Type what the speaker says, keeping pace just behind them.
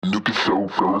Looking so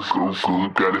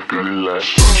good, got it feeling like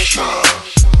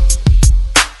sunshine.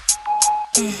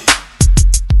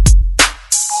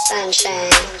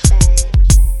 Sunshine.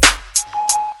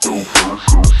 So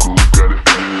good, got it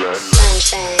feeling like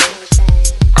Sunshine.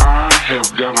 I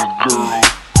have got a girl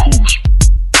who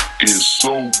is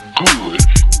so good.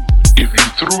 If you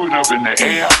threw it up in the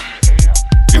air,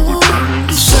 it would turn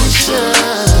into sunshine.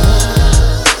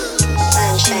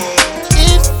 Sunshine.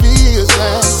 It feels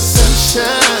like sunshine.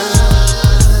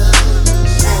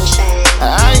 Sunshine.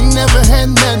 I ain't never had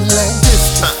nothing like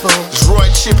this before. It's Roi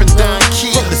Chip and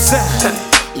Keke From the side.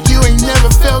 You ain't never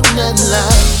felt nothing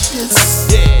like this.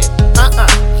 Yeah.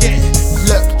 Yeah.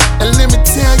 Look, and let me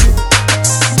tell you,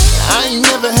 I ain't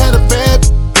never had a bad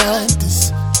like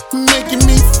this, making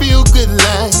me feel good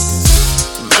like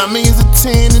this. Mommy is a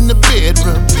 10 in the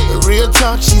bedroom. Real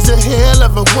talk, she's a hell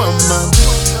of a woman.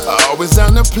 Always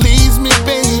on to please me,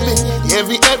 baby.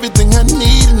 Everything I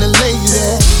need in a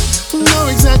lady. No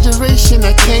exaggeration,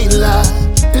 I can't lie.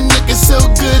 The nigga's so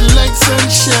good like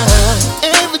sunshine.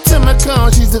 Every time I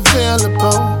call, she's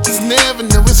available. There's never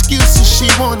no excuses, she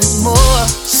wanted more.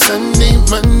 Sunday,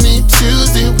 Monday,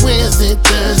 Tuesday, Wednesday,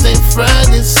 Thursday,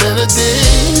 Friday,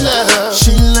 Saturday, love.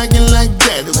 She like it like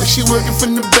that, when she working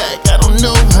from the back. I don't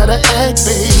know how to act,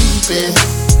 baby.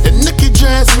 The nookie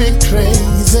drives me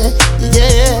crazy,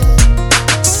 yeah.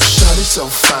 Shawty so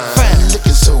fine,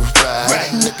 looking so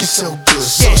right, looking so good,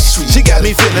 so sweet. She got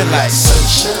me feeling like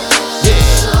sunshine.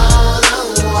 Yeah.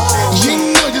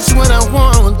 You know just what I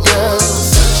want, girl.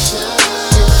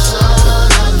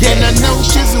 Yeah. And I know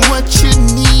just what you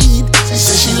need. She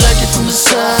said she like it from the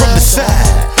side, From the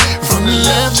side. from the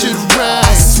left to the I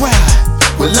right. swear.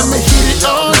 Well, I'ma hit it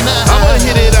all night, I'ma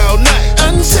hit it all night.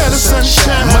 until the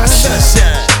sunshine. My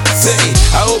sunshine. Say,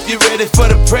 I hope you're ready for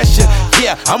the pressure.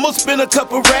 Yeah, I'ma spend a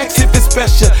couple racks if it's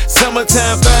special.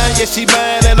 Summertime fine, yeah, she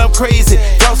mine and I'm crazy.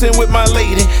 Flossing with my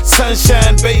lady,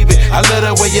 sunshine baby. I love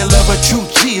the way you love a true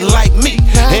G like me.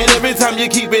 And every time you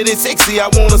keep it sexy, I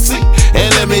wanna see.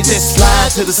 And let me just slide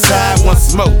to the side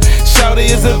once more. Shawty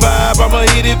is a vibe, I'ma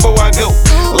hit it before I go.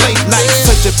 Late night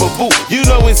searching for boo, you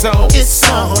know it's on. It's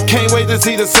on. Can't wait to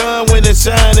see the sun when it's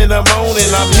shining. I'm on it,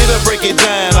 I'm here to break it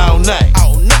down all night.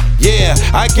 Yeah,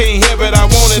 I can't help it, I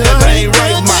want it, that ain't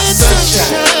right, my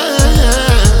sunshine.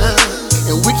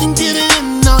 And we can get it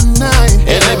in all night.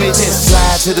 And let me just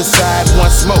slide to the side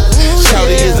once more.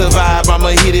 Shawty is a vibe,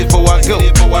 I'ma hit it before I go.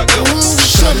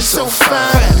 Shawty so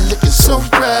fine, looking so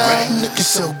bright, looking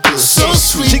so good, so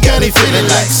sweet. She got me feeling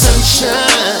like sunshine.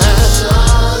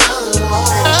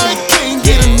 I can't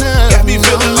get enough. Got me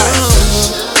feeling like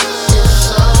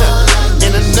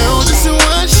And I know this is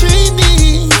what she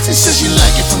needs. She says she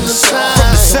like it from the side,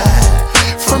 from the side.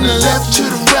 from the left to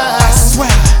the I right.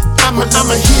 swear, I'ma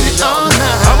hit it all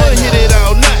night, I'ma hit it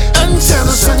all night. until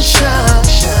the sunshine.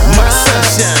 My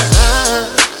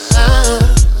sunshine.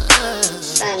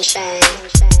 Sunshine.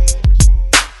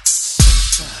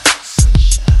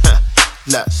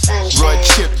 Look, Sunshine. Roi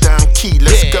Chip Keke,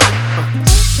 let's Yeah. go.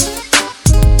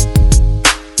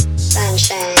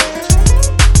 Sunshine.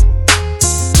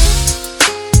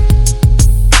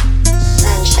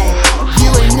 Sunshine. You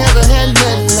ain't never had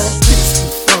nothing like this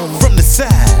before. From the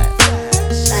side,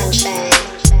 Sunshine.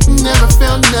 Never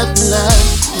felt nothing like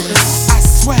this. I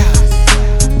swear.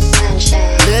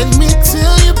 Sunshine. Let me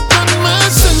tell you about my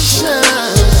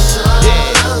sunshine.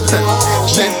 Yeah,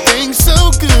 That thing so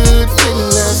good,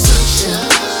 feeling like sunshine.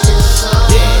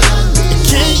 yeah. You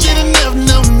can't get enough,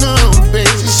 no, baby.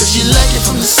 So she like it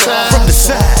from the side, From the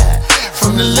side,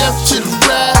 from the left to the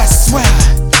I right. swear.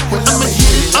 Well, I'ma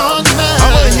hit it all